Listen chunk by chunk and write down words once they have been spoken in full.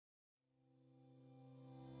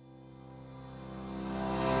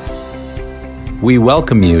We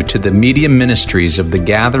welcome you to the media ministries of the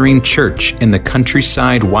Gathering Church in the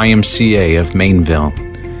Countryside YMCA of Mainville.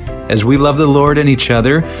 As we love the Lord and each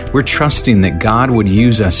other, we're trusting that God would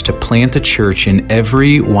use us to plant a church in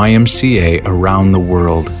every YMCA around the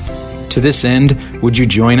world. To this end, would you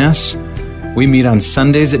join us? We meet on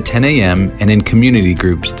Sundays at 10 a.m. and in community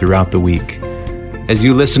groups throughout the week. As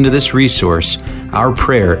you listen to this resource, our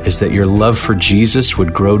prayer is that your love for Jesus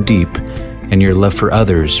would grow deep and your love for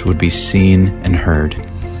others would be seen and heard.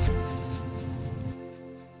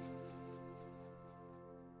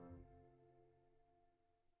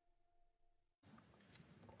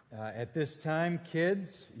 At this time,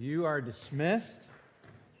 kids, you are dismissed.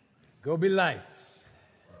 Go be lights.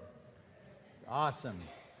 Awesome.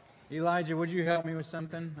 Elijah, would you help me with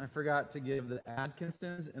something? I forgot to give the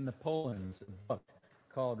Atkinsons and the Polans a book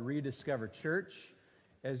called Rediscover Church.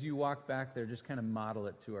 As you walk back there, just kind of model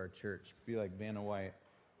it to our church. Be like Vanna White.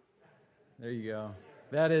 There you go.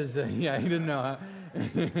 That is, yeah, he didn't know.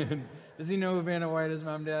 Huh? Does he know who Vanna White is,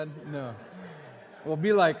 Mom, Dad? No. Well,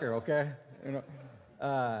 be like her, okay? You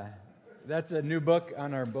know, that's a new book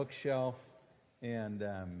on our bookshelf, and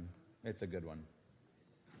it's a good one.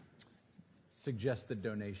 Suggested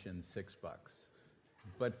donation, $6.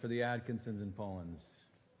 But for the Atkinsons and Polans,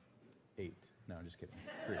 $8. No, I'm just kidding.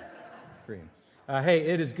 Free. Hey,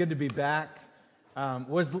 it is good to be back.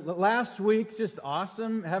 Was last week just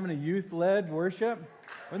awesome, having a youth-led worship?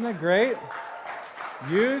 Wasn't that great?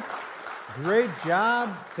 Youth, great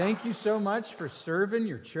job. Thank you so much for serving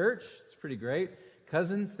your church. It's pretty great.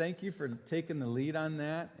 Cousins, thank you for taking the lead on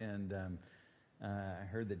that. And I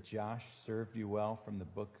heard that Josh served you well from the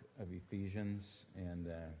book of Ephesians, and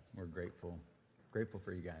we're grateful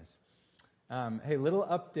for you guys. Hey, little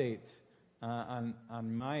update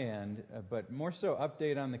on my end, but more so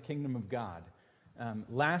update on the kingdom of God.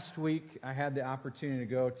 Last week, I had the opportunity to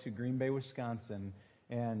go to Green Bay, Wisconsin,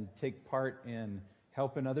 and take part in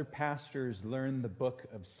helping other pastors learn the book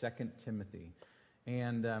of 2 Timothy.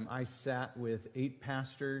 And I sat with 8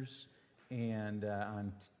 pastors, and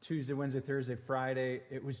on Tuesday, Wednesday, Thursday, Friday,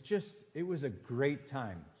 it was a great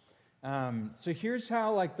time. So here's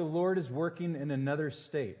how the Lord is working in another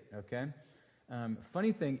state, okay?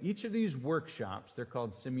 Funny thing, each of these workshops, they're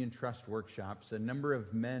called Simeon Trust workshops. A number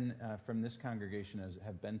of men from this congregation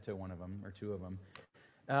have been to one of them, or 2 of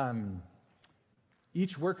them.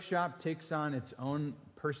 Each workshop takes on its own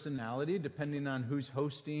personality, depending on who's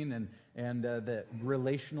hosting and the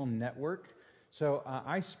relational network. So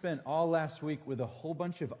I spent all last week with a whole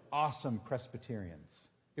bunch of awesome Presbyterians.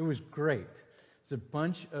 It was great. It's a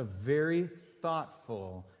bunch of very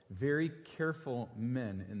thoughtful, very careful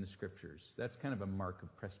men in the Scriptures. That's kind of a mark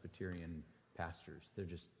of Presbyterian pastors.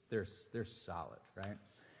 They're solid, right?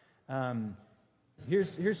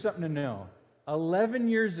 Here's something to know. 11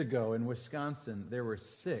 years ago in Wisconsin, there were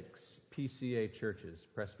 6 PCA churches,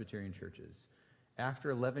 Presbyterian churches.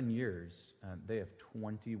 After 11 years, they have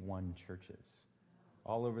 21 churches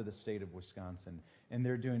all over the state of Wisconsin, and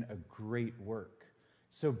they're doing a great work.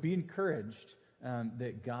 So be encouraged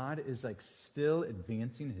that God is still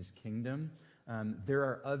advancing His kingdom. There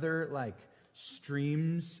are other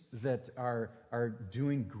streams that are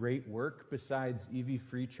doing great work besides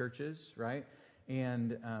EV-free churches, right?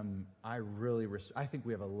 And I think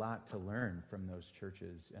we have a lot to learn from those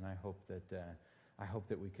churches, and I hope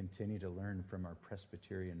that we continue to learn from our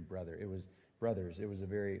Presbyterian brothers. It was a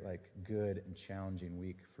very good and challenging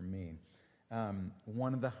week for me.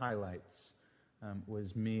 One of the highlights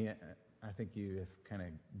was me. I think you have kind of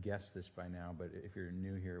guessed this by now, but if you're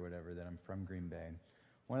new here or whatever, that I'm from Green Bay.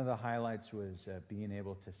 One of the highlights was being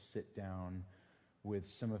able to sit down with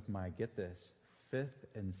some of my, get this, 5th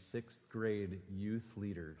and 6th grade youth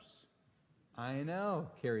leaders. I know,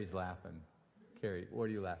 Carrie's laughing. Carrie, what are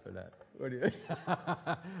you laughing at?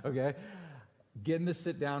 Okay. Getting to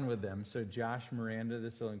sit down with them. So Josh, Miranda,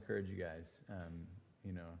 this will encourage you guys.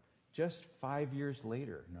 Just 5 years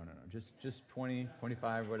later. No. Just 20,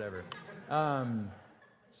 25, whatever. So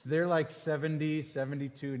they're 70,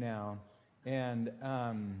 72 now. And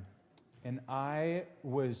I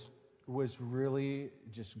was really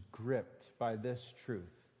just gripped by this truth.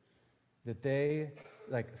 That they,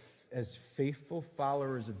 as faithful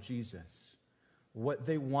followers of Jesus, what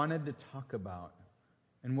they wanted to talk about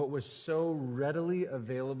and what was so readily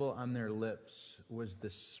available on their lips was the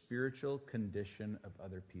spiritual condition of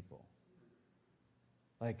other people.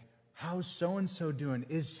 How's so-and-so doing?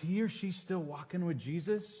 Is he or she still walking with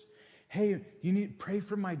Jesus? Hey, you need to pray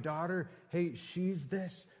for my daughter. Hey, she's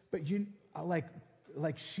this. But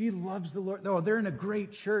she loves the Lord. Oh, they're in a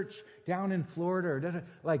great church down in Florida.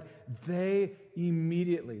 They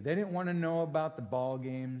didn't want to know about the ball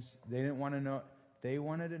games. They didn't want to know. They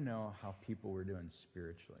wanted to know how people were doing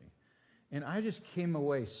spiritually. And I just came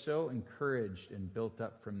away so encouraged and built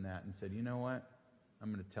up from that and said, you know what?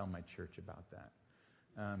 I'm going to tell my church about that.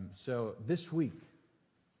 So this week,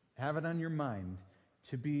 have it on your mind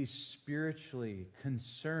to be spiritually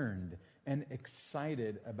concerned and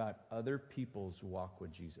excited about other people's walk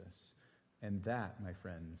with Jesus. And that, my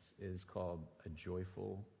friends, is called a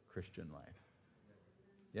joyful Christian life.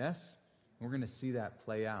 Yes? We're going to see that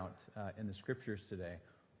play out in the scriptures today.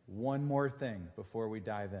 One more thing before we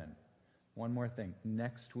dive in. One more thing.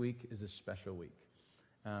 Next week is a special week.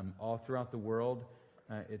 All throughout the world,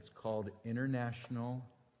 it's called International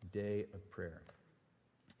Day of Prayer.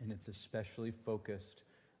 And it's especially focused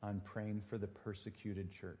on praying for the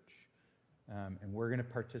persecuted church. And we're going to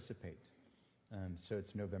participate. So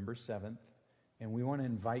it's November 7th. And we want to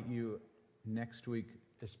invite you next week,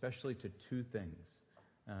 especially to two things.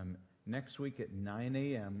 Next week at 9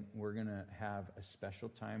 a.m., we're going to have a special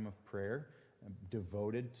time of prayer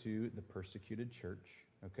devoted to the persecuted church,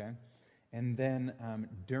 okay? And then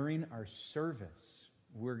during our service,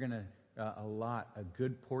 we're going to allot a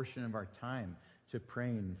good portion of our time to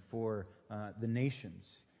praying for the nations,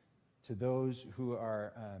 to those who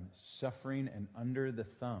are suffering and under the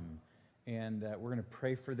thumb. And we're going to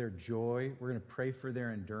pray for their joy. We're going to pray for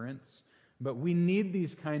their endurance. But we need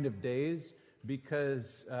these kind of days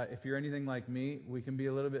because if you're anything like me, we can be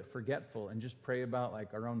a little bit forgetful and just pray about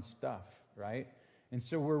like our own stuff, right? And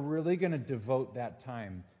so we're really going to devote that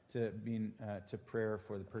time to being to prayer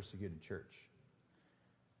for the persecuted church.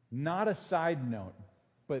 Not a side note,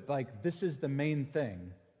 but like this is the main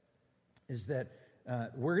thing, is that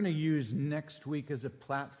we're going to use next week as a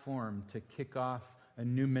platform to kick off a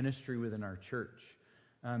new ministry within our church,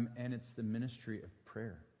 and it's the ministry of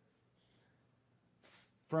prayer.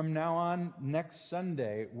 From now on, next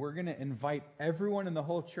Sunday, we're going to invite everyone in the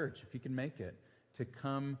whole church, if you can make it, to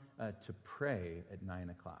come to pray at 9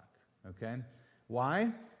 o'clock, okay? Why?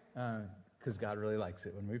 Because God really likes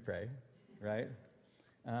it when we pray, right?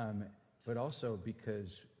 But also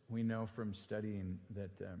because we know from studying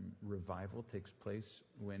that revival takes place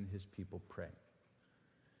when his people pray.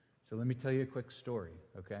 So let me tell you a quick story,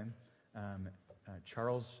 okay?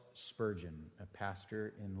 Charles Spurgeon, a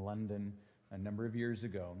pastor in London a number of years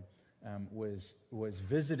ago, was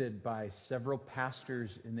visited by several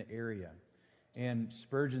pastors in the area. And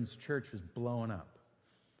Spurgeon's church was blowing up.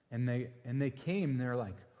 And they came, they're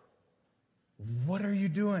like, what are you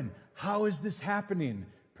doing? How is this happening?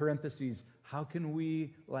 Parentheses, how can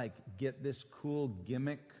we like get this cool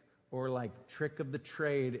gimmick or like trick of the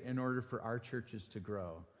trade in order for our churches to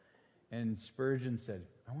grow? And Spurgeon said,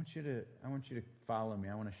 I want you to follow me.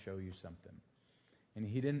 I want to show you something. And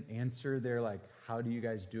he didn't answer their like, how do you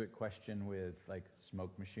guys do it question with like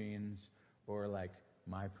smoke machines or like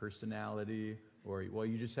my personality or, well,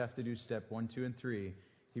 you just have to do step 1, 2, and 3.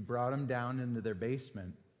 He brought them down into their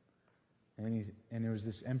basement. And it was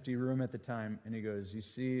this empty room at the time. And he goes, you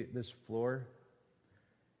see this floor?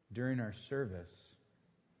 During our service,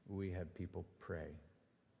 we have people pray.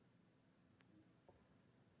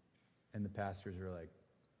 And the pastors were like,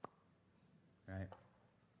 right?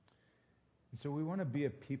 And so we want to be a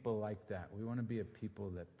people like that. We want to be a people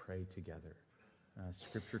that pray together.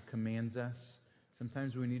 Scripture commands us.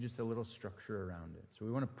 Sometimes we need just a little structure around it. So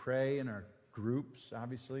we want to pray in our groups,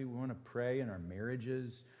 obviously. We want to pray in our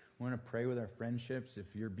marriages. We want to pray with our friendships. If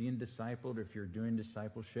you're being discipled or if you're doing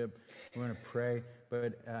discipleship, we want to pray.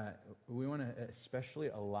 But we want to especially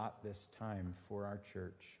allot this time for our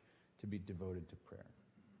church to be devoted to prayer.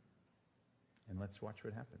 And let's watch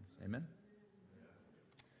what happens. Amen?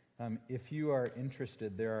 If you are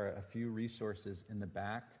interested, there are a few resources in the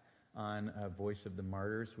back on Voice of the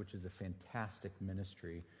Martyrs, which is a fantastic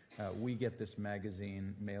ministry. We get this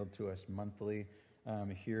magazine mailed to us monthly.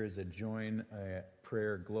 Here is a Join a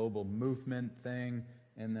Prayer Global Movement thing.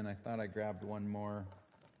 And then I thought I grabbed one more.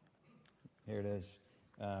 Here it is.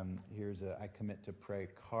 Here's a I Commit to Pray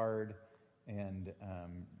card. And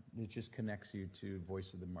it just connects you to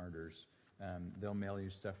Voice of the Martyrs. They'll mail you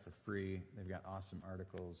stuff for free. They've got awesome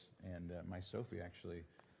articles. And my Sophie actually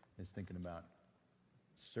is thinking about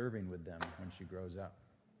serving with them when she grows up.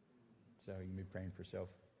 So you can be praying for Soph.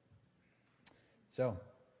 So,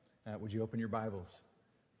 would you open your Bibles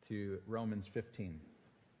to Romans 15?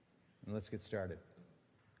 And let's get started.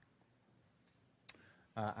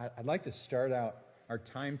 I'd like to start out our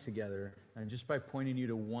time together just by pointing you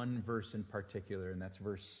to one verse in particular, and that's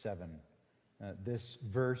verse 7. This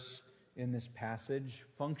verse in this passage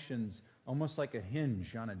functions almost like a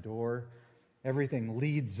hinge on a door. Everything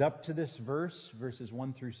leads up to this verse, verses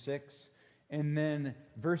 1 through 6, And then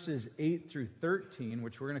verses 8 through 13,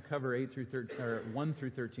 which we're going to cover 1 through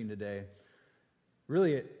 13 today,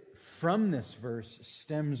 really from this verse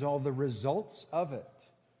stems all the results of it.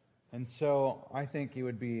 And so I think it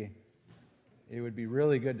would be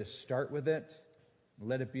really good to start with it,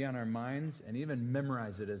 let it be on our minds, and even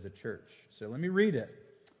memorize it as a church. So let me read it.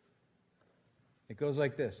 It goes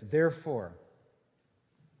like this: Therefore,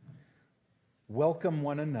 welcome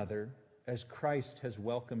one another as Christ has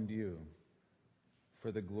welcomed you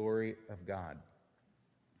for the glory of God.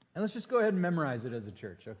 And let's just go ahead and memorize it as a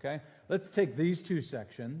church, okay? Let's take these two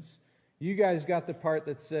sections. You guys got the part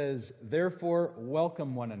that says, therefore,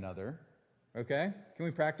 welcome one another, okay? Can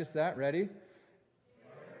we practice that? Ready?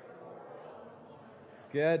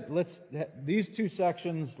 Good. These two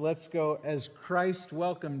sections, let's go as Christ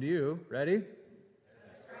welcomed you. Ready?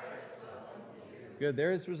 Good.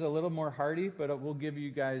 Theirs was a little more hearty, but we'll give you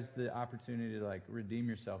guys the opportunity to redeem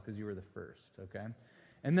yourself because you were the first, okay?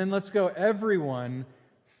 And then let's go everyone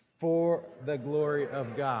for the glory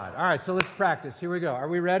of God. All right, so let's practice. Here we go. Are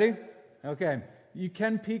we ready? Okay. You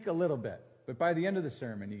can peek a little bit, but by the end of the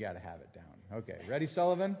sermon, you got to have it down. Okay. Ready,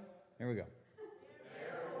 Sullivan? Here we go.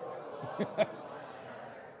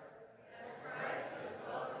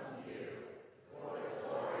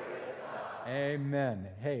 Amen.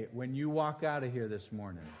 Hey, when you walk out of here this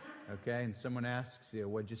morning, okay, and someone asks you,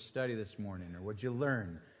 what'd you study this morning, or what'd you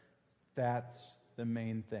learn? That's the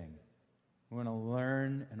main thing. We want to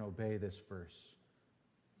learn and obey this verse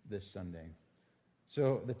this Sunday.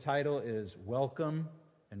 So the title is Welcome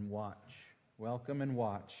and Watch. Welcome and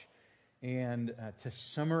Watch. And to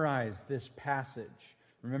summarize this passage,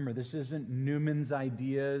 remember, this isn't Newman's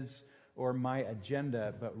ideas or my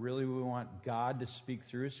agenda, but really we want God to speak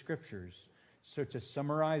through His Scriptures. So to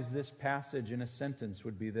summarize this passage in a sentence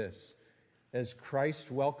would be this: as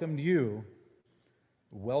Christ welcomed you,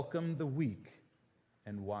 welcome the weak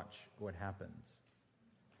and watch what happens.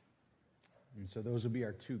 And so those will be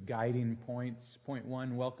our two guiding points. Point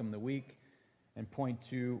 1, welcome the weak. And point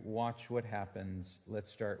 2, watch what happens.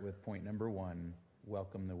 Let's start with point number 1,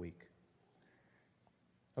 welcome the weak.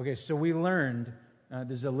 Okay, so we learned,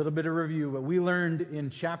 there's a little bit of review, but we learned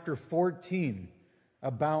in chapter 14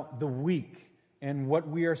 about the weak and what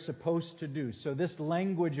we are supposed to do. So this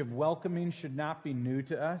language of welcoming should not be new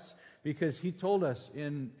to us, because he told us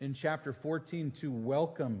in chapter 14 to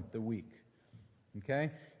welcome the weak. Okay?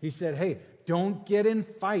 He said, hey, don't get in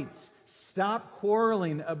fights. Stop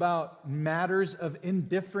quarreling about matters of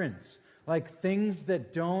indifference, like things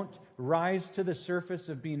that don't rise to the surface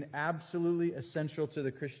of being absolutely essential to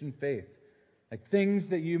the Christian faith. Like things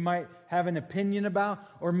that you might have an opinion about,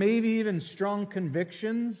 or maybe even strong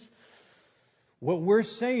convictions. What we're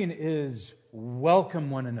saying is welcome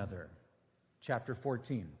one another. Chapter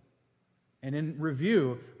 14. And in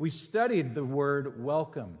review, we studied the word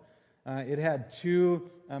welcome. It had two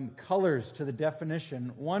colors to the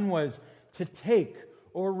definition. One was to take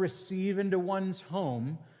or receive into one's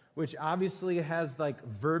home, which obviously has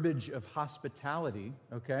verbiage of hospitality,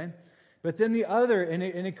 okay? But then the other, and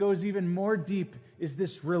it goes even more deep, is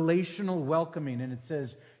this relational welcoming. And it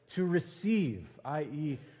says to receive,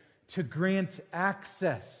 i.e., to grant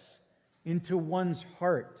access into one's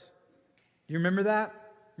heart. Do you remember that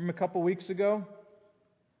from a couple weeks ago?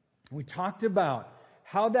 We talked about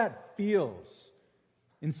how that feels.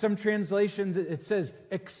 In some translations, it says,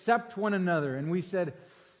 accept one another. And we said,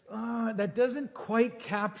 that doesn't quite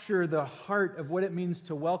capture the heart of what it means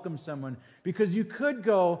to welcome someone. Because you could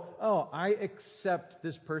go, I accept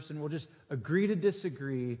this person. We'll just agree to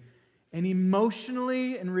disagree. And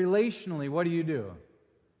emotionally and relationally, what do?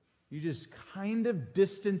 You just kind of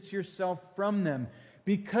distance yourself from them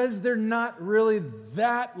because they're not really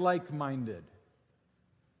that like-minded.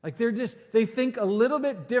 They think a little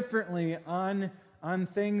bit differently on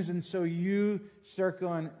things, and so you start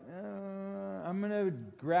going, I'm going to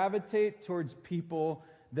gravitate towards people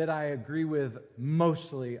that I agree with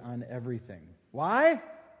mostly on everything. Why?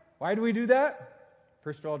 Why do we do that?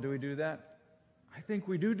 First of all, do we do that? I think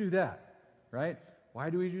we do that, right? Why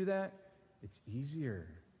do we do that? It's easier.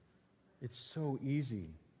 It's so easy.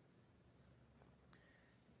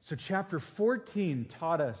 So chapter 14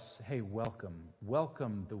 taught us, hey,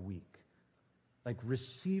 welcome the weak.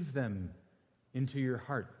 Receive them into your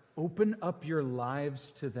heart. Open up your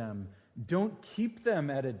lives to them. Don't keep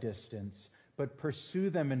them at a distance, but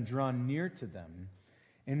pursue them and draw near to them.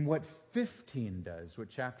 And what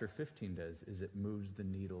chapter 15 does, is it moves the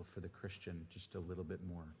needle for the Christian just a little bit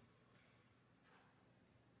more.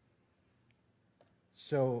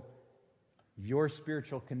 So, your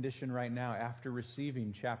spiritual condition right now after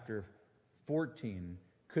receiving chapter 14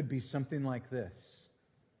 could be something like this.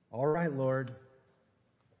 All right, Lord,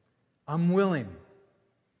 I'm willing.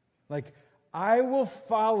 Like, I will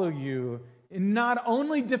follow you in not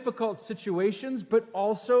only difficult situations, but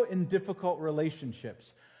also in difficult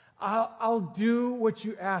relationships. I'll do what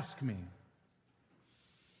you ask me.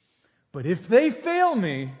 But if they fail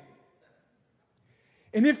me,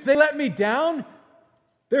 and if they let me down,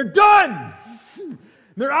 they're done.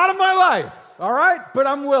 They're out of my life. All right? But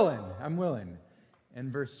I'm willing. I'm willing.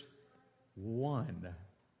 And verse 1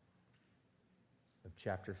 of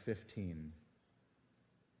chapter 15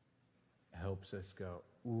 helps us go,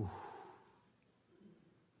 ooh.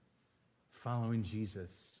 Following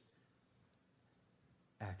Jesus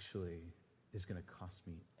actually is going to cost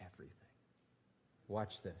me everything.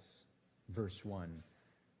 Watch this. Verse 1.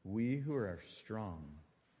 We who are strong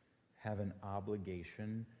have an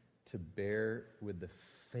obligation to bear with the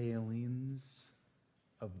failings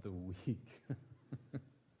of the weak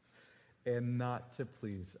and not to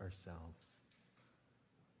please ourselves.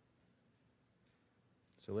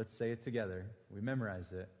 So let's say it together. We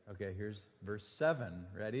memorized it. Okay, here's verse 7.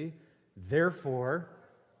 Ready? Therefore,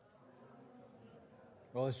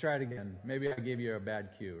 well, let's try it again. Maybe I gave you a bad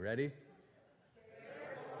cue. Ready?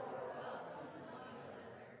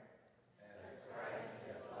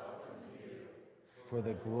 For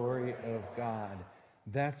the glory of God.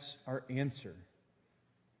 That's our answer.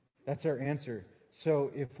 That's our answer.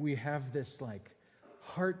 So if we have this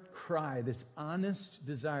heart cry, this honest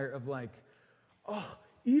desire of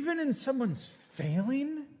even in someone's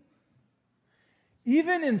failing,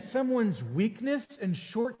 even in someone's weakness and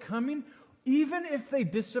shortcoming, even if they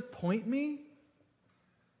disappoint me,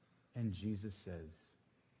 and Jesus says,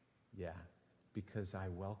 yeah, because I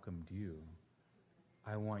welcomed you,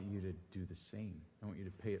 I want you to do the same. I want you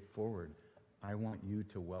to pay it forward. I want you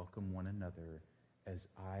to welcome one another as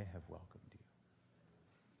I have welcomed you.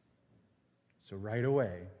 So right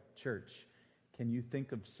away, church, can you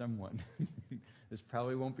think of someone, this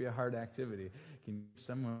probably won't be a hard activity, can you think of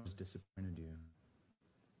someone who's disappointed you,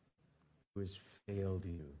 who has failed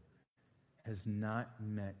you, has not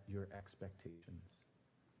met your expectations?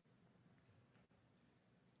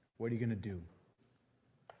 What are you going to do?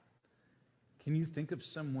 Can you think of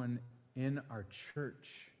someone in our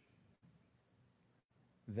church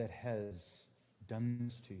that has done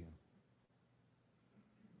this to you?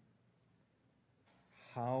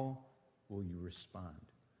 How will you respond?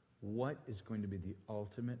 What is going to be the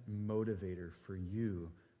ultimate motivator for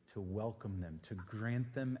you to welcome them, to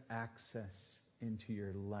grant them access into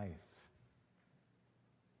your life?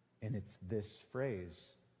 And it's this phrase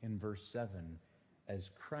in verse 7,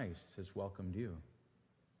 as Christ has welcomed you.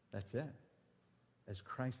 That's it. As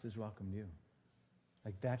Christ has welcomed you.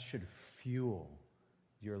 That should fuel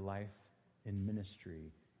your life in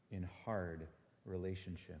ministry, in hard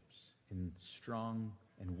relationships, in strong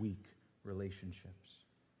and weak relationships.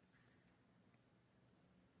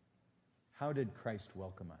 How did Christ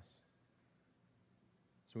welcome us?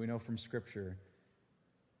 So we know from Scripture,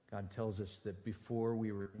 God tells us that before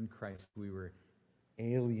we were in Christ, we were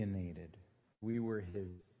alienated. We were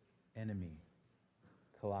his enemy.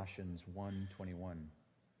 Colossians 1:21.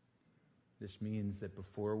 This means that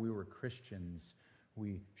before we were Christians,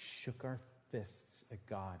 we shook our fists at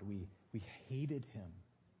God. We hated him.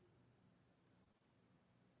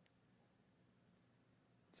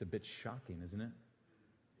 It's a bit shocking, isn't it?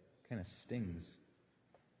 Kind of stings.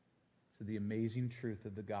 So the amazing truth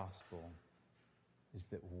of the gospel is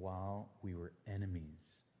that while we were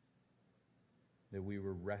enemies, that we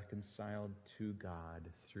were reconciled to God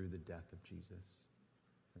through the death of Jesus.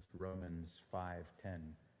 That's Romans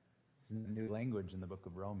 5:10. Isn't it new language in the book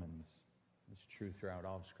of Romans? It's true throughout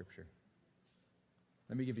all of Scripture.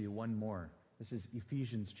 Let me give you one more. This is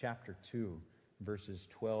Ephesians chapter 2, verses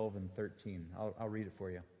 12 and 13. I'll read it for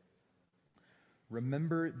you.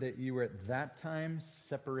 Remember that you were at that time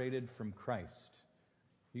separated from Christ.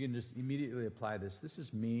 You can just immediately apply this. This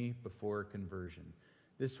is me before conversion.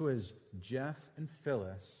 This was Jeff and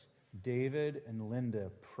Phyllis, David and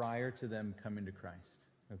Linda prior to them coming to Christ.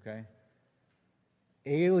 Okay?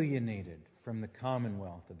 Alienated from the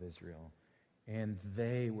commonwealth of Israel. And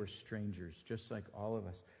they were strangers, just like all of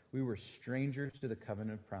us. We were strangers to the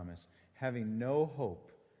covenant of promise, having no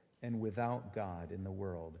hope and without God in the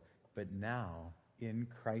world. But now, in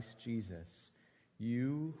Christ Jesus,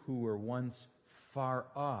 you who were once far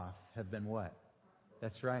off have been what?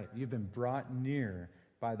 That's right. You've been brought near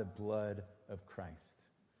by the blood of Christ.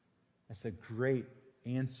 That's a great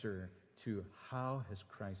answer to how has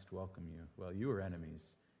Christ welcomed you? Well, you were enemies.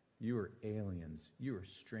 You were aliens. You were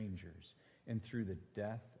strangers. And through the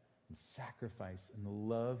death and sacrifice and the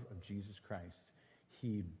love of Jesus Christ,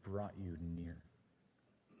 he brought you near.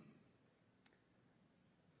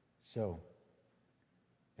 So,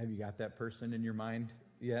 have you got that person in your mind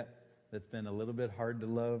yet that's been a little bit hard to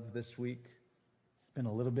love this week? It's been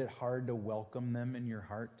a little bit hard to welcome them in your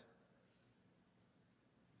heart?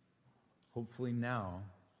 Hopefully now,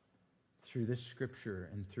 through this scripture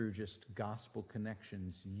and through just gospel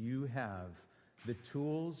connections, you have the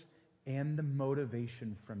tools and the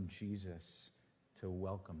motivation from Jesus to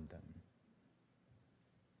welcome them.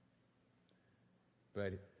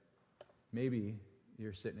 But maybe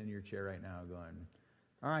you're sitting in your chair right now going,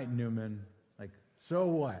 all right, Newman, so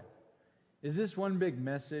what? Is this one big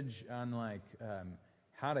message on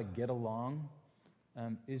how to get along?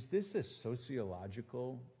 Is this a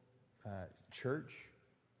sociological church?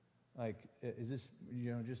 Is this,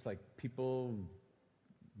 just people,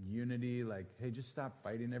 unity, hey, just stop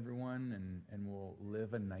fighting everyone and we'll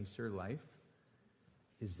live a nicer life?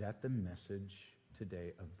 Is that the message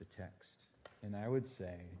today of the text? And I would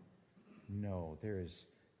say, no, there is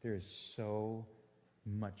so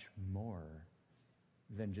much more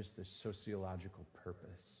than just the sociological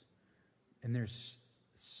purpose. And there's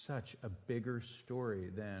such a bigger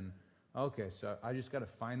story than, okay, so I just got to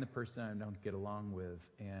find the person I don't get along with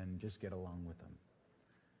and just get along with them.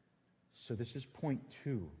 So this is point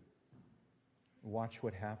 2. Watch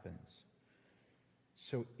what happens.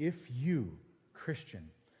 So if you, Christian,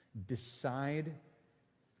 decide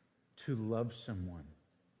to love someone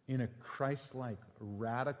in a Christ-like,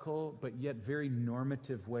 radical, but yet very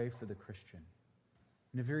normative way for the Christian,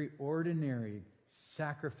 in a very ordinary,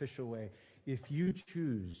 sacrificial way, if you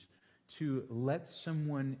choose to let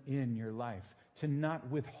someone in your life, to not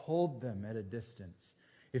withhold them at a distance,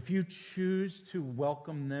 if you choose to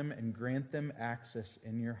welcome them and grant them access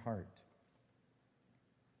in your heart,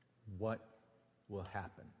 what will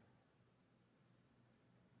happen?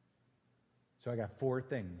 So I got 4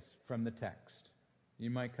 things from the text. You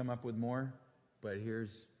might come up with more, but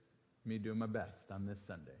here's me doing my best on this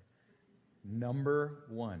Sunday. Number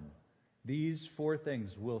 1, these 4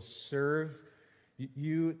 things will serve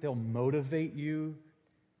you, they'll motivate you,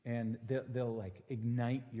 and they'll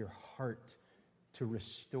ignite your heart to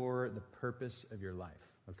restore the purpose of your life.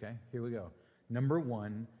 Okay, here we go. Number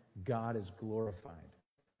 1, God is glorified.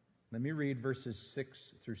 Let me read verses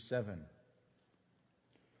 6 through 7.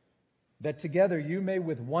 That together you may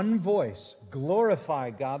with one voice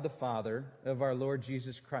glorify God the Father of our Lord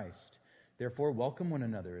Jesus Christ. Therefore welcome one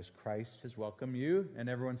another as Christ has welcomed you. And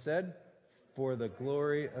everyone said, for the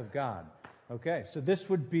glory of God. Okay, so this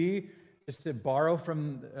would be, just to borrow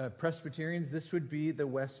from Presbyterians, this would be the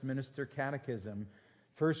Westminster Catechism.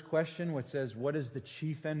 First question, what says, what is the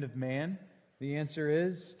chief end of man? The answer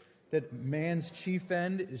is that man's chief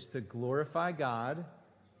end is to glorify God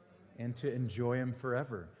and to enjoy Him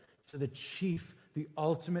forever. So the chief, the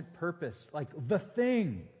ultimate purpose, the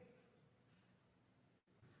thing,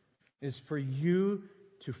 is for you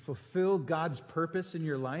to fulfill God's purpose in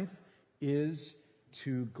your life is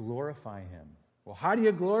to glorify Him. Well, how do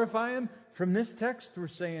you glorify Him? From this text, we're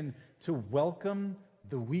saying to welcome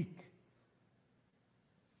the weak.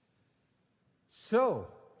 So,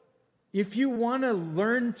 if you want to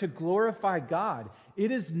learn to glorify God,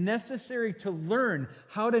 it is necessary to learn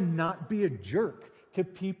how to not be a jerk to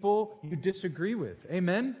people you disagree with.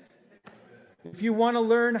 Amen? If you want to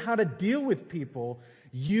learn how to deal with people,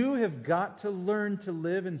 you have got to learn to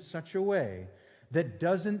live in such a way that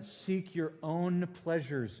doesn't seek your own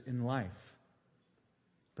pleasures in life,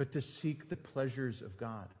 but to seek the pleasures of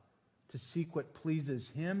God, to seek what pleases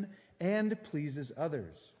Him and pleases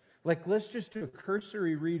others. Let's just do a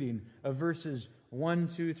cursory reading of verses 1,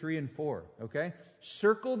 2, 3, and 4, okay?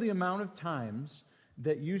 Circle the amount of times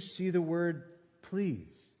that you see the word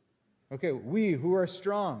please. Okay, we who are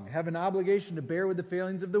strong have an obligation to bear with the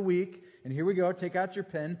failings of the weak, and here we go, take out your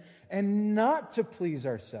pen, and not to please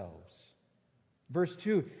ourselves. Verse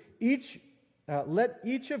 2, let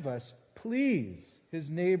each of us please his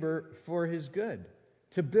neighbor for his good,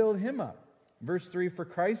 to build him up. Verse 3, for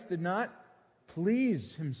Christ did not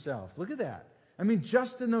please Himself. Look at that. I mean,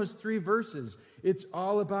 just in those 3 verses, it's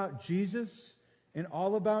all about Jesus and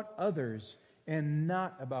all about others and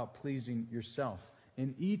not about pleasing yourself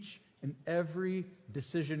in each and every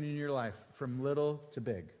decision in your life, from little to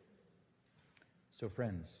big. So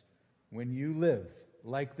friends, when you live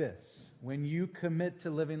like this, when you commit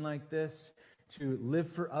to living like this, to live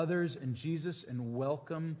for others and Jesus and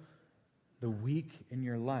welcome the weak in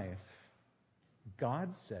your life,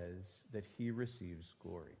 God says that He receives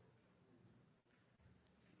glory.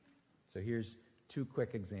 So here's 2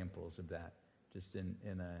 quick examples of that, just in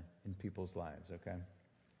people's lives, okay?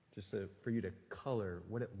 Just for you to color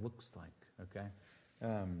what it looks like, okay?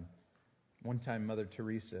 One time Mother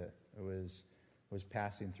Teresa was was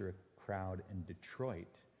passing through a crowd in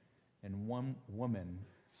Detroit, and one woman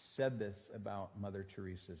said this about Mother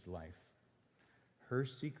Teresa's life. Her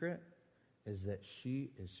secret is that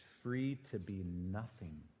she is free to be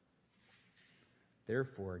nothing.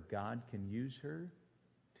 Therefore, God can use her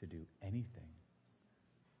to do anything.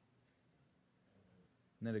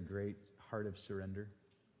 Isn't that a great heart of surrender?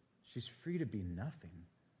 She's free to be nothing.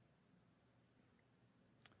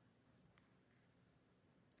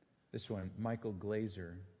 This one, Michael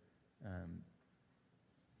Glazer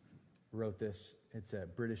wrote this. It's a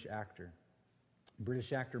British actor.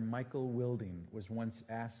 British actor Michael Wilding was once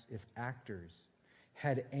asked if actors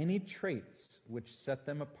had any traits which set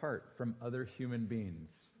them apart from other human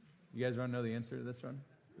beings. You guys want to know the answer to this one?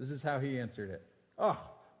 This is how he answered it. Oh,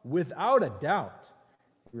 without a doubt,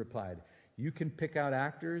 he replied. You can pick out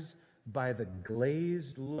actors by the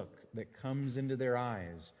glazed look that comes into their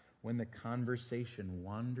eyes when the conversation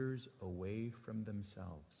wanders away from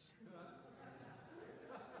themselves.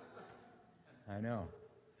 I know.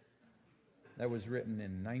 That was written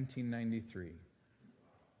in 1993.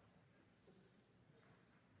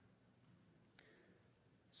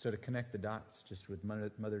 So to connect the dots just with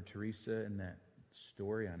Mother Teresa and that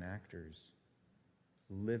story on actors,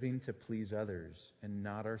 living to please others and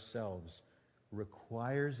not ourselves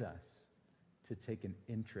requires us to take an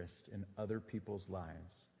interest in other people's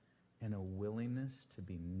lives and a willingness to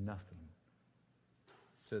be nothing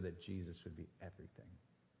so that Jesus would be everything.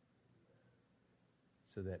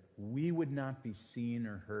 So that we would not be seen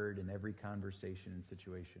or heard in every conversation and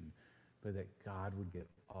situation, but that God would get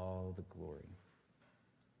all the glory.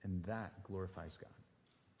 And that glorifies God.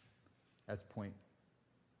 That's point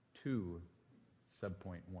 2,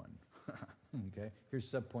 subpoint 1. Okay?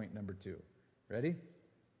 Here's subpoint number 2. Ready?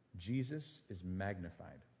 Jesus is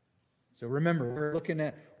magnified. So remember, we're looking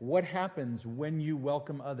at what happens when you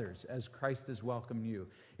welcome others as Christ has welcomed you.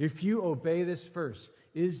 If you obey this first,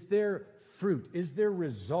 is there fruit? Is there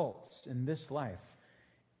results in this life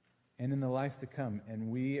and in the life to come? And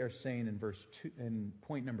we are saying in verse 2, in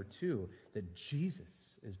point number 2, that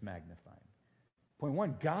Jesus is magnified. Point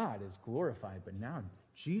 1, God is glorified, but now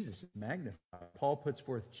Jesus is magnified. Paul puts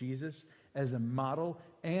forth Jesus as a model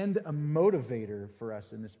and a motivator for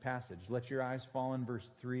us in this passage. Let your eyes fall on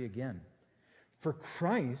verse 3 again. For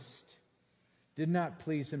Christ did not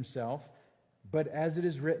please himself, but as it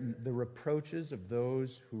is written, the reproaches of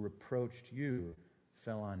those who reproached you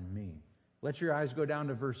fell on me. Let your eyes go down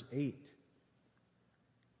to verse 8.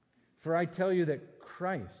 For I tell you that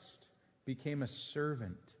Christ became a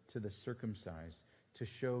servant to the circumcised to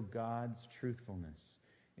show God's truthfulness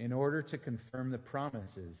in order to confirm the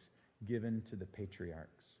promises given to the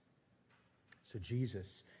patriarchs. So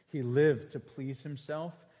Jesus, he lived to please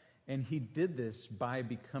himself, and he did this by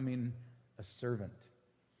becoming a servant.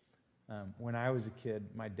 When I was a kid,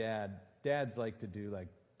 my dads like to do like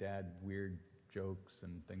dad weird jokes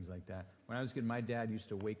and things like that. When I was a kid, my dad used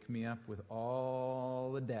to wake me up with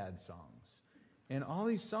all the dad songs. And all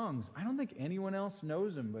these songs, I don't think anyone else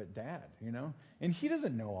knows them but Dad, you know? And he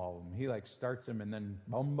doesn't know all of them. He like starts them and then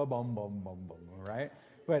bum, bum, bum, bum, bum, bum, right?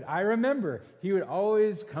 But I remember he would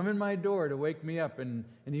always come in my door to wake me up, and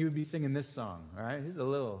he would be singing this song, all right? Here's a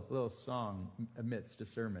little song amidst a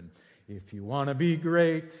sermon. If you want to be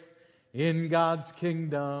great in God's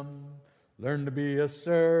kingdom, learn to be a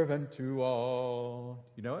servant to all.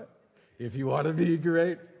 You know it? If you want to be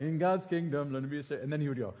great in God's kingdom, learn to be a servant. And then he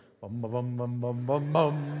would go, bum, bum, bum, bum, bum, bum,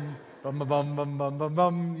 bum, bum, bum, bum, bum, bum,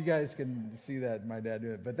 bum. You guys can see that, my dad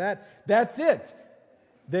do it. But that's it.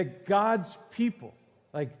 That God's people,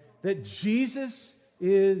 like that Jesus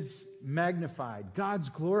is magnified, God's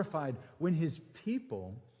glorified when his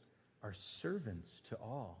people are servants to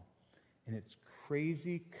all. And it's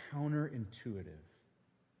crazy counterintuitive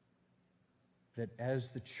that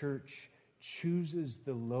as the church chooses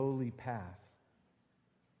the lowly path,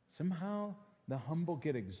 somehow the humble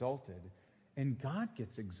get exalted, and God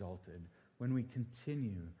gets exalted when we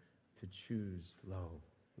continue to choose low,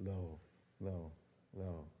 low, low,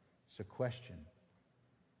 low. So question,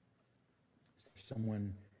 is there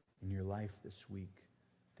someone in your life this week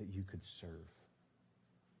that you could serve?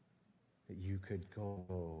 That you could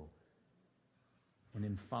go, and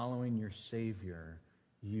in following your Savior,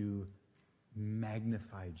 you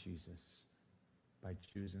magnify Jesus by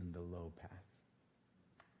choosing the low path.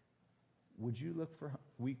 Would you look for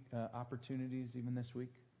opportunities even this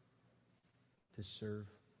week to serve,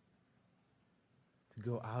 to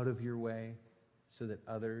go out of your way so that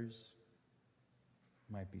others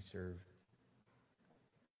might be served?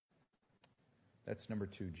 That's number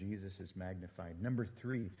 2. Jesus is magnified. Number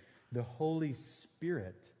 3, the Holy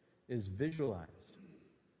Spirit is visualized.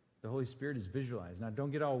 The Holy Spirit is visualized. Now,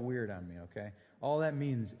 don't get all weird on me, okay? All that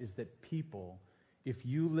means is that people, if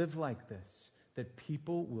you live like this, that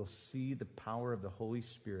people will see the power of the Holy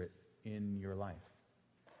Spirit in your life.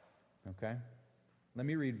 Okay? Let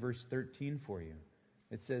me read verse 13 for you.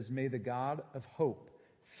 It says, "May the God of hope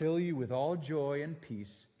fill you with all joy and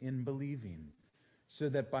peace in believing, so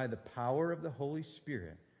that by the power of the Holy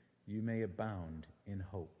Spirit you may abound in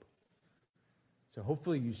hope." So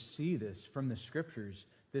hopefully you see this from the Scriptures,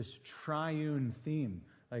 this triune theme.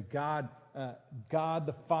 Like God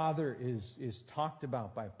the Father is talked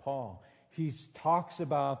about by Paul. He talks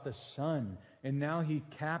about the Son, and now he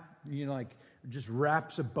just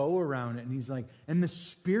wraps a bow around it, and he's like, and the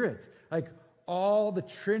Spirit, like all the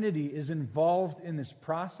Trinity is involved in this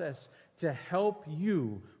process to help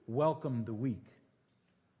you welcome the week.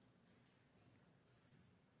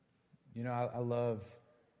 You know, I love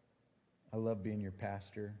being your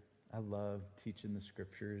pastor. I love teaching the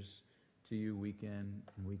Scriptures to you week in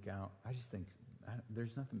and week out. I just think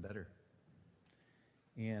there's nothing better.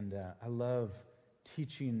 And I love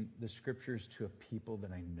teaching the Scriptures to a people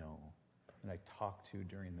that I know, that I talk to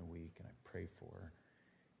during the week and I pray for.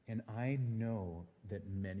 And I know that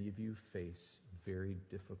many of you face very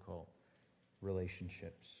difficult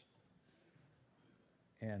relationships.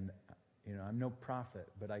 And, you know, I'm no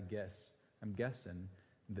prophet, but I'm guessing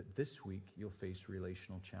that this week you'll face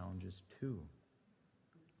relational challenges too.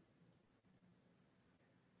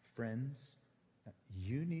 Friends,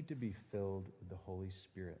 you need to be filled with the Holy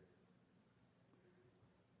Spirit.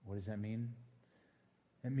 What does that mean?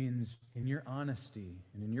 It means in your honesty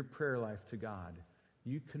and in your prayer life to God,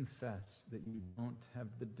 you confess that you don't have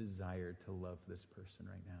the desire to love this person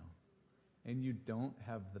right now. And you don't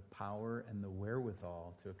have the power and the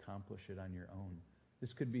wherewithal to accomplish it on your own.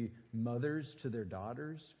 This could be mothers to their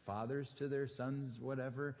daughters, fathers to their sons,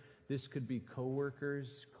 whatever. This could be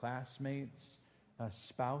coworkers, classmates,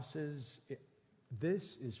 spouses.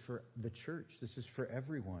 This is for the church. This is for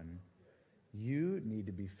everyone. You need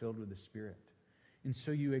to be filled with the Spirit. And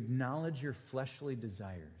so you acknowledge your fleshly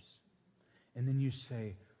desires. And then you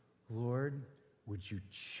say, Lord, would you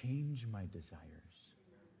change my desires?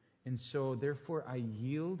 And so, therefore, I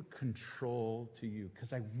yield control to you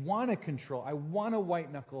because I want to control. I want to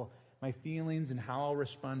white-knuckle my feelings and how I'll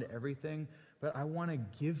respond to everything, but I want to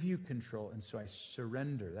give you control. And so I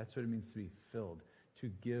surrender. That's what it means to be filled,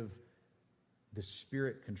 to give the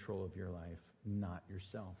Spirit control of your life, not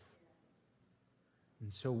yourself.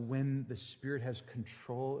 And so when the Spirit has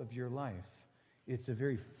control of your life, it's a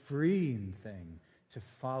very freeing thing to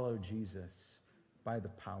follow Jesus by the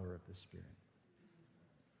power of the Spirit.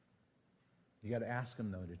 You got to ask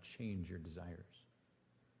Him, though, to change your desires.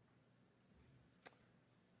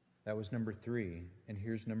 That was number 3. And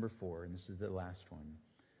here's number 4, and this is the last one.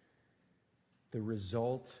 The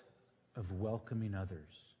result of welcoming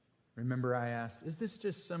others. Remember I asked, is this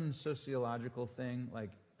just some sociological thing?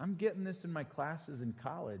 Like, I'm getting this in my classes in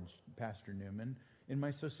college, Pastor Newman, in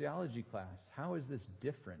my sociology class. How is this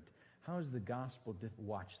different? How is the gospel different?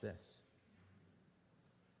 Watch this.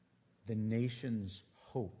 The nation's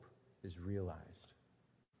hope is realized.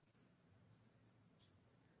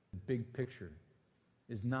 The big picture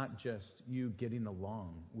is not just you getting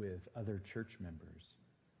along with other church members.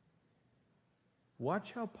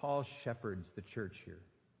 Watch how Paul shepherds the church here,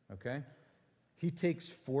 okay? He takes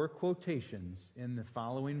 4 quotations in the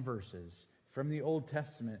following verses from the Old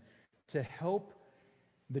Testament to help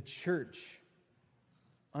the church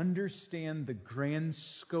understand the grand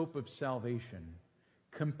scope of salvation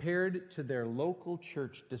compared to their local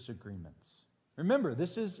church disagreements. Remember,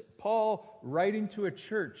 this is Paul writing to a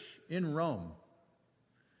church in Rome,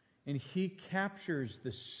 and he captures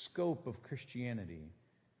the scope of Christianity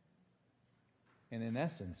and, in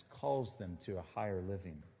essence, calls them to a higher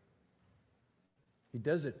living. He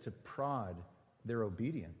does it to prod their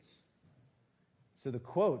obedience. So the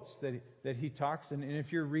quotes that he talks, and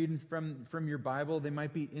if you're reading from your Bible, they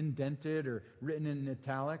might be indented or written in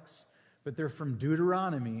italics, but they're from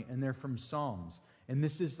Deuteronomy and they're from Psalms. And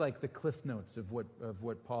this is like the cliff notes of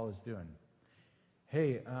what Paul is doing.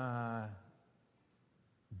 Hey,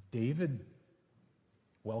 David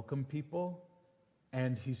welcomed people,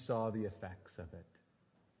 and he saw the effects of it,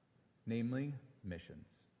 namely missions.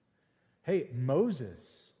 Hey,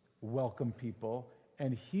 Moses welcomed people,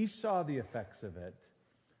 and he saw the effects of it.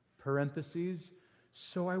 Parentheses,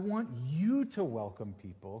 so I want you to welcome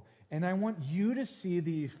people, and I want you to see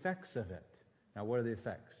the effects of it. Now, what are the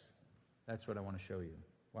effects? That's what I want to show you.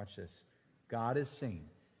 Watch this. God is saying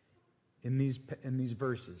in these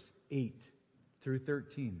verses 8 through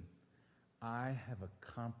 13, I have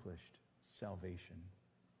accomplished salvation.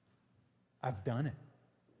 I've done it.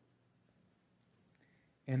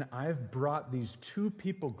 And I've brought these two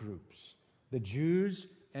people groups, the Jews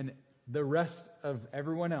and the rest of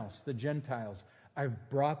everyone else, the Gentiles, I've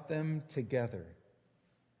brought them together.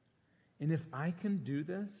 And if I can do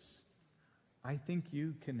this, I think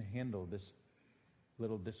you can handle this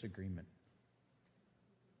little disagreement.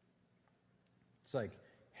 It's like,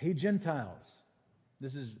 hey, Gentiles.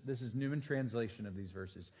 This is Newman translation of these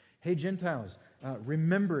verses. Hey, Gentiles,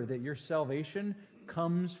 remember that your salvation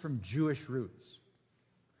comes from Jewish roots.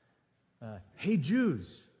 Hey,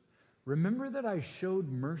 Jews, remember that I showed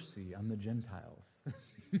mercy on the Gentiles.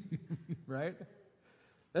 Right?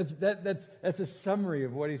 That's a summary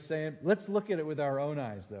of what he's saying. Let's look at it with our own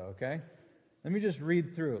eyes, though, okay? Let me just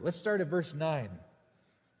read through it. Let's start at verse 9.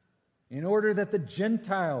 In order that the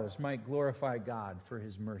Gentiles might glorify God for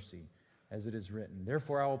his mercy, as it is written.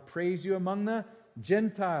 Therefore I will praise you among the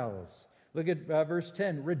Gentiles. Look at verse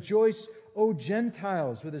 10. Rejoice, O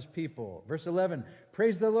Gentiles, with his people. Verse 11.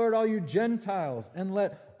 Praise the Lord, all you Gentiles, and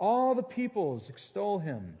let all the peoples extol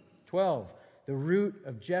him. 12. The root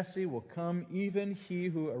of Jesse will come, even he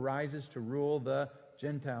who arises to rule the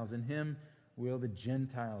Gentiles. In him will the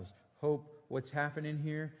Gentiles hope. What's happening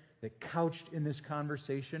here? That couched in this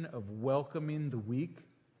conversation of welcoming the weak,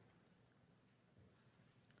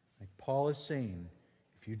 like Paul is saying,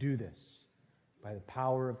 if you do this by the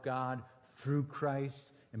power of God, through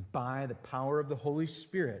Christ, and by the power of the Holy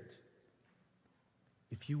Spirit,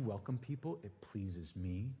 if you welcome people, it pleases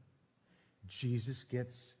me. Jesus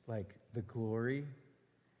gets like the glory,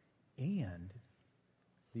 and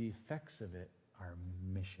the effects of it are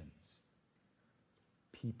missions.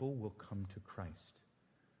 People will come to Christ.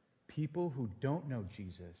 People who don't know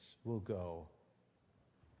Jesus will go,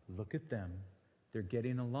 look at them. They're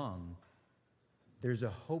getting along. There's a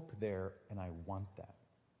hope there, and I want that.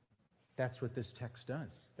 That's what this text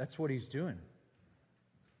does. That's what he's doing.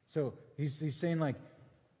 So he's saying, like,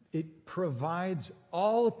 it provides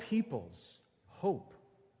all peoples hope,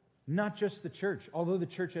 not just the church. Although the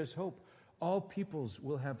church has hope, all peoples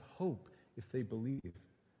will have hope if they believe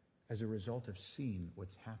as a result of seeing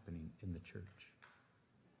what's happening in the church.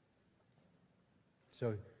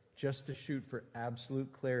 So just to shoot for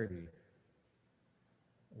absolute clarity,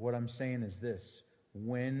 what I'm saying is this: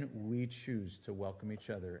 when we choose to welcome each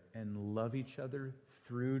other and love each other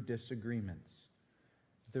through disagreements,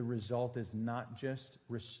 the result is not just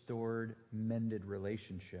restored, mended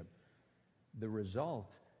relationship. The result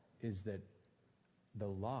is that the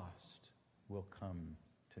lost will come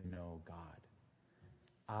to know God.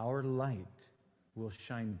 Our light will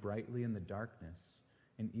shine brightly in the darkness.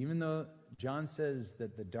 And even though John says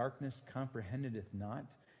that the darkness comprehended it not,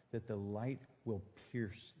 that the light will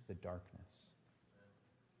pierce the darkness.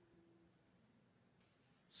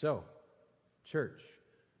 So, church,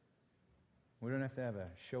 we don't have to have a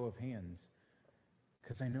show of hands,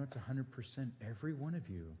 because I know it's 100%. Every one of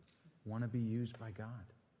you want to be used by God.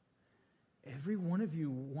 Every one of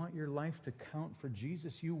you want your life to count for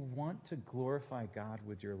Jesus. You want to glorify God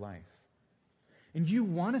with your life. And you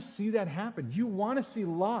want to see that happen. You want to see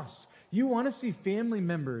loss. You want to see family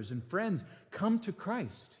members and friends come to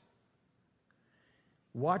Christ.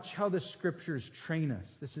 Watch how the Scriptures train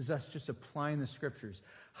us. This is us just applying the Scriptures.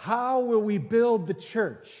 How will we build the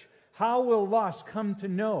church? How will lost come to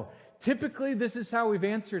know? Typically, this is how we've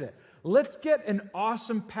answered it. Let's get an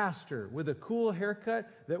awesome pastor with a cool haircut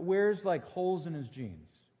that wears like holes in his jeans,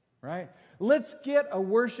 right? Let's get a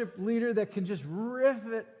worship leader that can just riff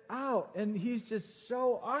it out, and he's just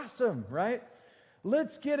so awesome, right?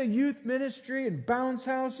 Let's get a youth ministry and bounce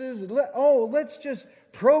houses. Let's just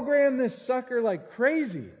program this sucker like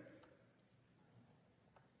crazy.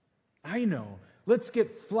 I know. Let's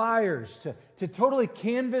get flyers to totally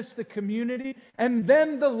canvass the community, and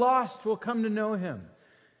then the lost will come to know him.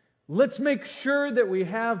 Let's make sure that we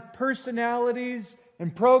have personalities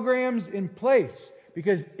and programs in place,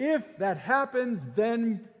 because if that happens,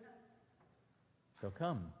 then they'll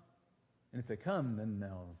come. And if they come, then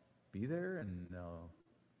they'll be there, and they'll,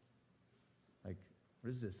 like,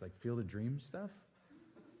 what is this, like Field of Dreams stuff?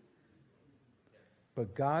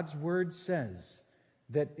 But God's Word says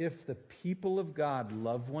that if the people of God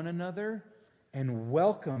love one another and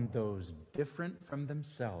welcome those different from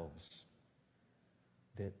themselves,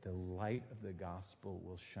 that the light of the gospel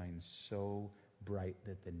will shine so bright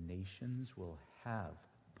that the nations will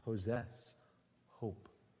possess hope.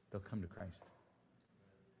 They'll come to Christ.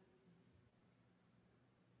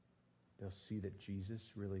 They'll see that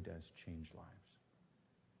Jesus really does change lives.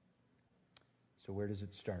 So where does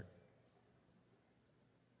it start?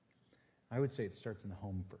 I would say it starts in the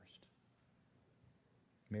home first.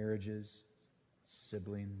 Marriages,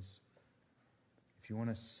 siblings. If you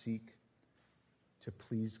want to seek to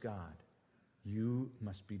please God, you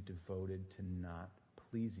must be devoted to not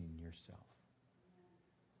pleasing yourself.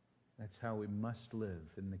 That's how we must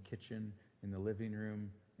live in the kitchen, in the living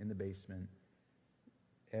room, in the basement.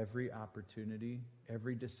 Every opportunity,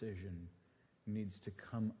 every decision needs to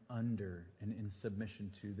come under and in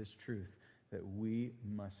submission to this truth that we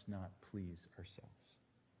must not please ourselves.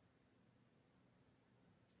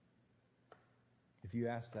 If you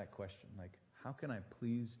ask that question, like, how can I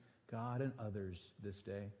please God and others this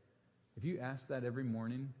day? If you ask that every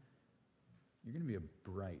morning, you're going to be a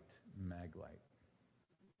bright mag light.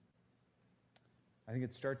 I think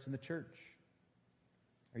it starts in the church.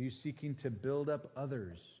 Are you seeking to build up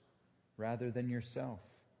others rather than yourself?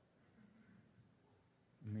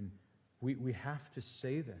 I mean, we have to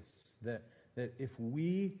say this, that if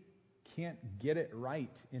we can't get it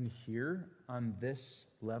right in here on this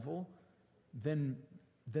level, then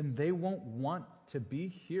they won't want to be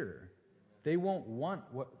here. They won't want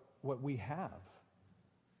what we have.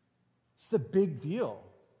 It's a big deal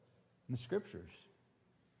in the Scriptures.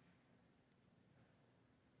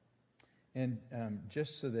 And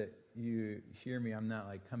just so that you hear me, I'm not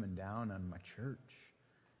like coming down on my church.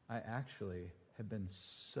 I actually have been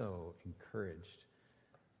so encouraged.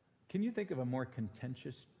 Can you think of a more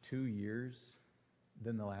contentious 2 years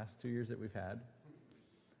than the last 2 years that we've had?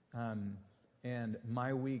 And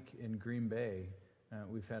my week in Green Bay, I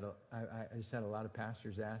just had a lot of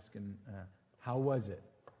pastors asking, how was it?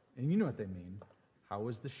 And you know what they mean. How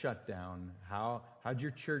was the shutdown? How'd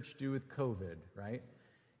your church do with COVID, right?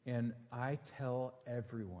 And I tell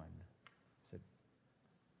everyone, I said,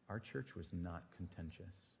 our church was not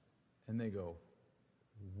contentious. And they go,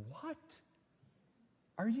 what?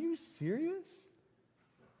 Are you serious?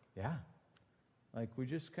 Yeah. Like, we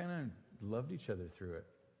just kind of loved each other through it.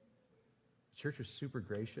 The church was super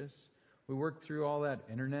gracious. We worked through all that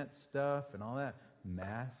internet stuff and all that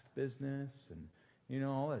mask business and,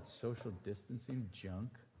 all that social distancing junk.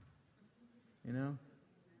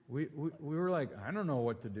 We were like, I don't know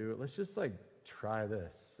what to do. Let's just try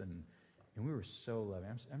this. And we were so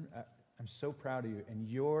loving. I'm so proud of you. And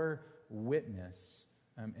your witness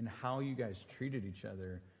and how you guys treated each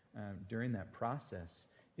other during that process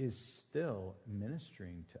is still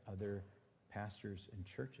ministering to other pastors and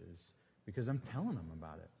churches because I'm telling them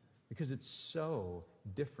about it. Because it's so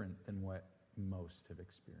different than what most have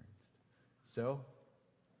experienced. So,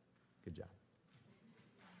 good job.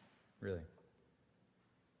 Really.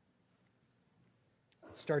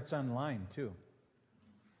 It starts online, too.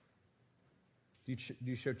 Do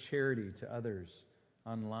you show charity to others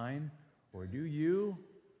online, or do you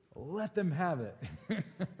let them have it? It's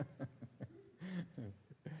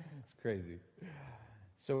crazy.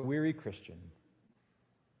 So, weary Christian,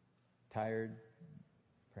 tired,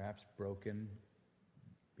 perhaps broken,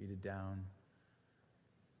 beat down.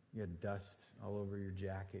 You had dust all over your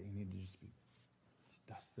jacket. You need to just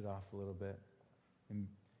dust it off a little bit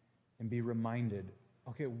and be reminded,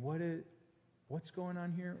 okay, what's going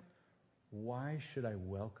on here? Why should I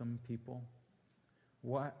welcome people?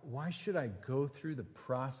 Why should I go through the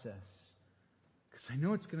process? Because I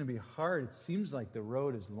know it's going to be hard. It seems like the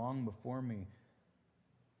road is long before me.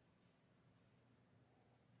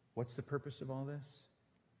 What's the purpose of all this?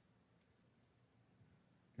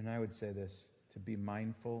 And I would say this, to be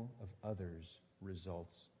mindful of others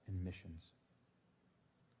results in missions.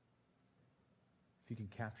 If you can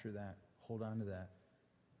capture that, hold on to that.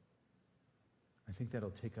 I think that'll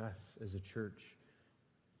take us as a church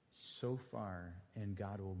so far, and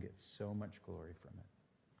God will get so much glory from it.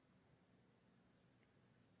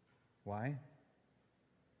 Why?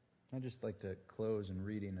 I'd just like to close in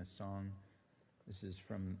reading a song. This is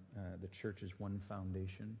from the church's One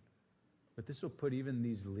Foundation. But this will put even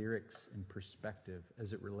these lyrics in perspective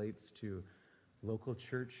as it relates to local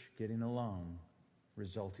church getting along,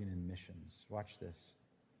 resulting in missions. Watch this.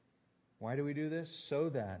 Why do we do this? So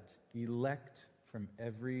that elect from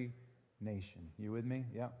every nation. You with me?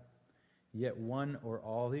 Yeah. Yet one or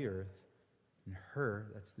all the earth, and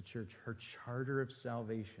her, that's the church, her charter of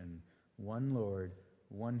salvation, one Lord,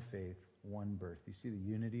 one faith, one birth. You see the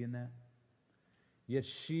unity in that? Yet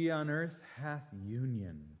she on earth hath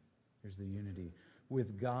union. There's the unity.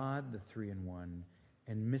 With God, the three in one,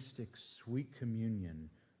 and mystic sweet communion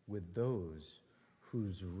with those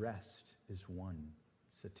whose rest is one.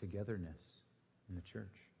 It's a togetherness in the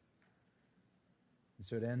church. And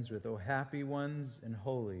so it ends with, O happy ones and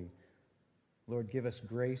holy, Lord, give us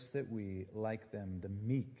grace that we, like them, the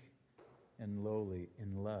meek and lowly,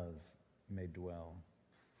 in love may dwell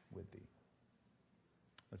with thee.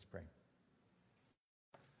 Let's pray.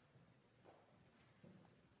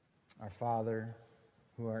 Our Father,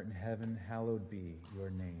 who art in heaven, hallowed be your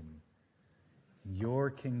name. Your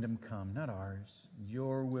kingdom come, not ours.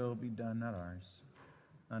 Your will be done, not ours,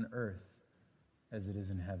 on earth as it is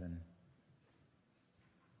in heaven.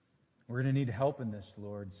 We're going to need help in this,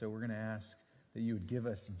 Lord, so we're going to ask that you would give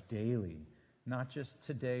us daily, not just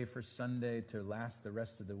today for Sunday to last the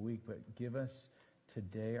rest of the week, but give us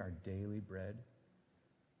today our daily bread.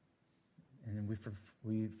 And then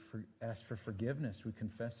we ask for forgiveness. We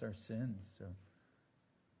confess our sins. So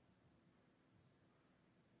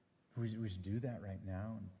we just do that right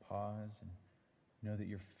now and pause and know that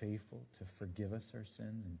you're faithful to forgive us our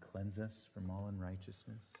sins and cleanse us from all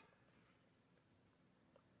unrighteousness.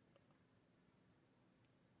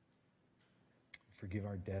 Forgive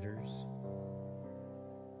our debtors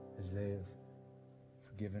as they have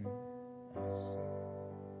forgiven us.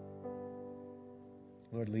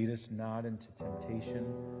 Lord, lead us not into temptation,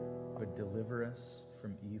 but deliver us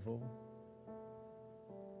from evil.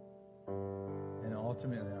 And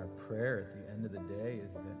ultimately, our prayer at the end of the day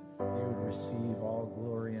is that you would receive all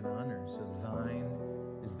glory and honor. So thine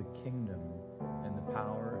is the kingdom and the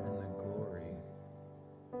power and the glory.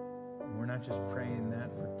 And we're not just praying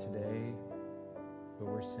that for today, but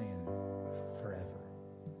we're saying forever.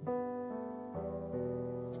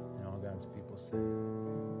 And all God's people say,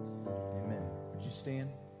 amen. Would you stand?